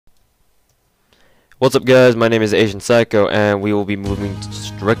What's up guys, my name is Asian Psycho and we will be moving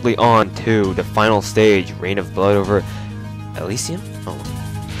directly on to the final stage, Reign of Blood over Elysium? Oh.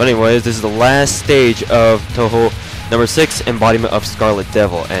 But anyways, this is the last stage of Touhou number 6, Embodiment of Scarlet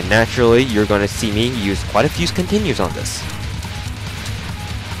Devil, and naturally you're going to see me use quite a few continues on this.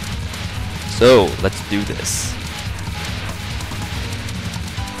 So, let's do this.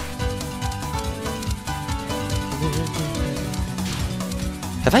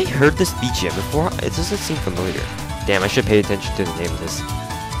 Have I heard this BGM before? It doesn't seem familiar. Damn, I should pay attention to the name of this.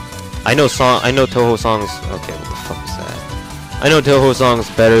 I know Touhou songs. Okay, what the fuck is that? I know Touhou songs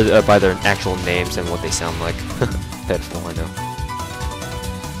better by their actual names than what they sound like. Pedful, I know.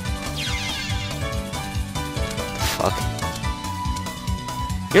 Fuck.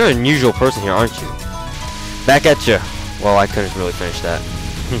 You're an unusual person here, aren't you? Back at ya. Well, I couldn't really finish that.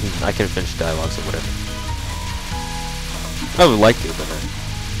 I couldn't finish dialogues or whatever. I would like to, but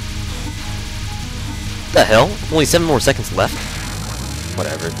what the hell? Only 7 more seconds left?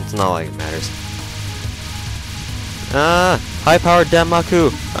 Whatever, it's not like it matters. High powered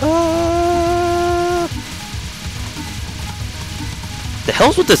Damaku! The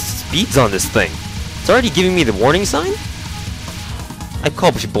hell's with the speeds on this thing? It's already giving me the warning sign? I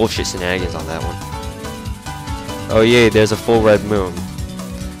call bullshit shenanigans on that one. Oh yay, there's a full red moon.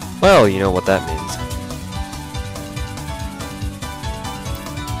 Well, you know what that means.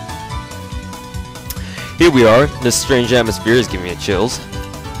 Here we are. This strange atmosphere is giving me chills.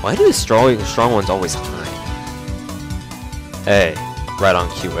 Why do the strong ones always hide? Hey, right on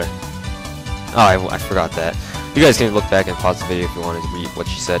cue. Oh, I forgot that. You guys can look back and pause the video if you want to read what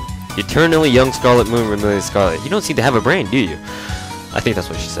she said. The eternally young Scarlet Moon, Remilia Scarlet. You don't seem to have a brain, do you? I think that's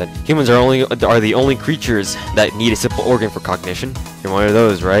what she said. Humans are the only creatures that need a simple organ for cognition. You're one of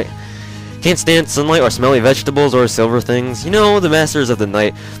those, right? Can't stand sunlight or smelly vegetables or silver things. You know, the masters of the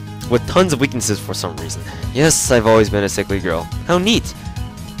night, with tons of weaknesses for some reason. Yes, I've always been a sickly girl. How neat!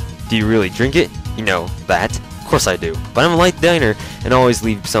 Do you really drink it? You know, that. Of course I do. But I'm a light diner and always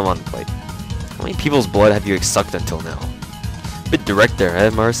leave some on the plate. How many people's blood have you sucked until now? Bit direct there, eh,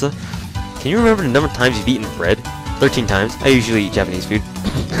 Marissa? Can you remember the number of times you've eaten bread? 13 times. I usually eat Japanese food.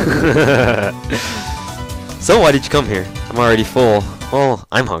 So why did you come here? I'm already full. Well,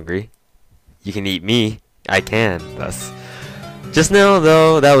 I'm hungry. You can eat me. I can, thus. Just now,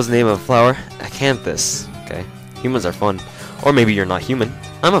 though, that was the name of a flower. Acanthus. Okay. Humans are fun. Or maybe you're not human.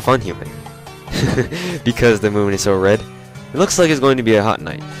 I'm a fun human. Because the moon is so red. It looks like it's going to be a hot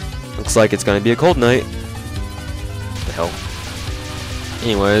night. Looks like it's going to be a cold night. What the hell?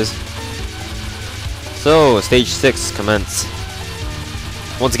 Anyways. So, stage 6 commence.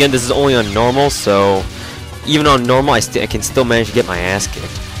 Once again, this is only on normal, so even on normal, I can still manage to get my ass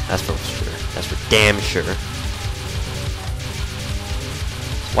kicked. That's for sure. That's for damn sure.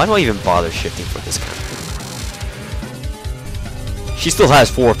 Why do I even bother shifting for this kind of thing? She still has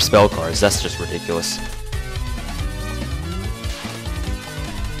 4 spell cards. That's just ridiculous.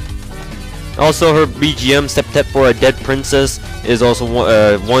 Also, her BGM, Step for a Dead Princess, is also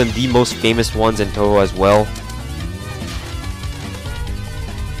one of the most famous ones in Touhou as well.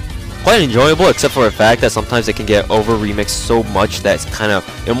 Quite enjoyable, except for the fact that sometimes it can get over-remixed so much that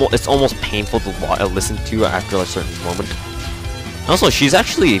it's almost painful to listen to after a certain moment. Also, she's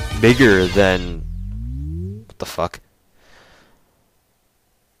actually bigger than... What the fuck?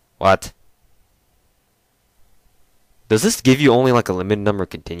 What? Does this give you only like a limited number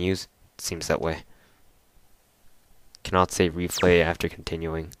of continues? It seems that way. Cannot say replay after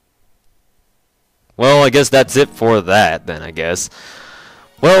continuing. Well, I guess that's it for that then, I guess.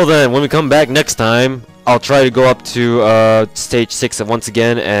 Well then, when we come back next time, I'll try to go up to stage 6 once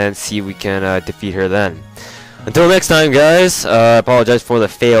again and see if we can defeat her then. Until next time, guys, I apologize for the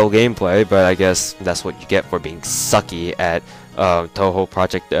fail gameplay, but I guess that's what you get for being sucky at Touhou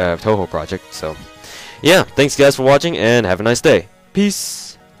Project. So, yeah, thanks guys for watching, and have a nice day. Peace!